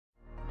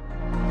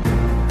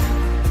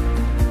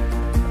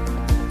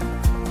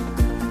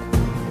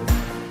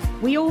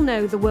We all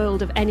know the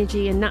world of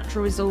energy and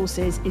natural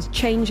resources is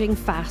changing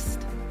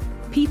fast.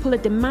 People are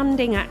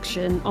demanding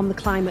action on the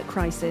climate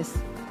crisis.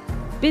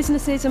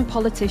 Businesses and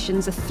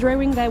politicians are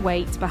throwing their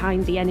weight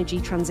behind the energy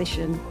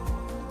transition.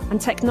 And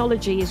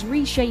technology is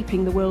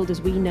reshaping the world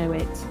as we know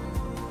it.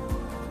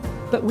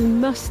 But we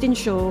must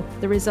ensure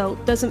the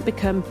result doesn't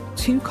become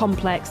too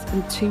complex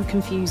and too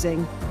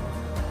confusing.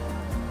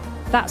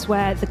 That's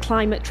where the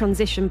Climate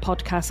Transition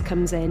podcast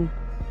comes in.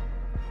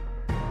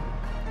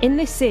 In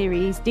this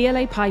series,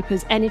 DLA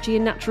Piper's Energy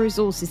and Natural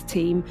Resources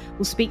team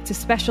will speak to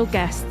special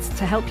guests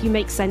to help you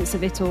make sense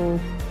of it all.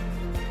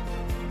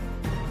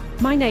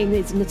 My name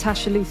is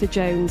Natasha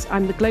Luther-Jones.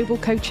 I'm the Global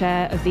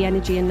Co-Chair of the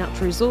Energy and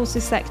Natural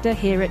Resources sector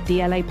here at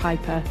DLA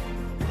Piper.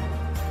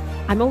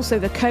 I'm also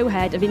the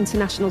Co-Head of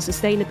International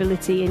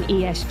Sustainability and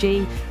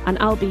ESG, and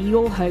I'll be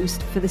your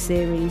host for the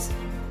series.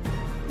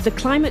 The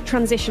Climate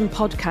Transition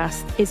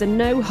podcast is a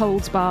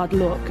no-holds-barred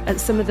look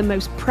at some of the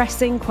most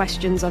pressing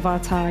questions of our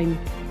time.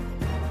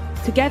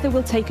 Together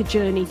we'll take a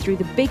journey through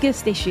the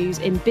biggest issues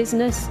in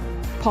business,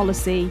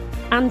 policy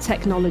and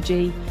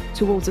technology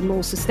towards a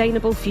more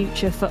sustainable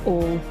future for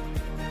all.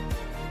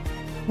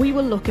 We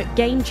will look at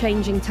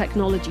game-changing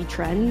technology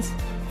trends,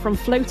 from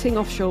floating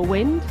offshore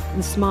wind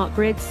and smart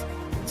grids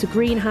to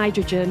green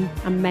hydrogen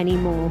and many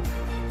more.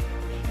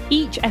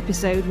 Each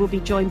episode will be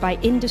joined by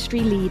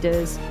industry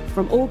leaders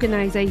from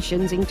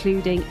organisations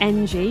including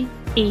ENGIE,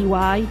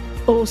 EY,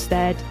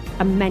 Ørsted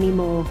and many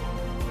more.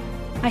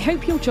 I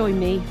hope you'll join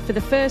me for the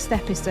first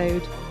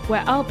episode,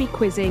 where I'll be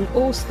quizzing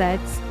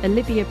Ørsted's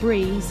Olivia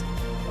Breeze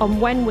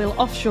on when will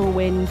offshore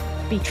wind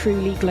be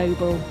truly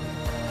global.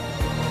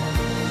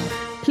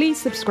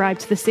 Please subscribe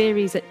to the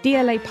series at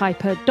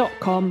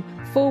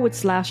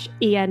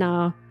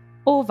dlapiper.com/ENR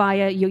or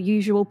via your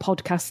usual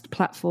podcast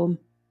platform.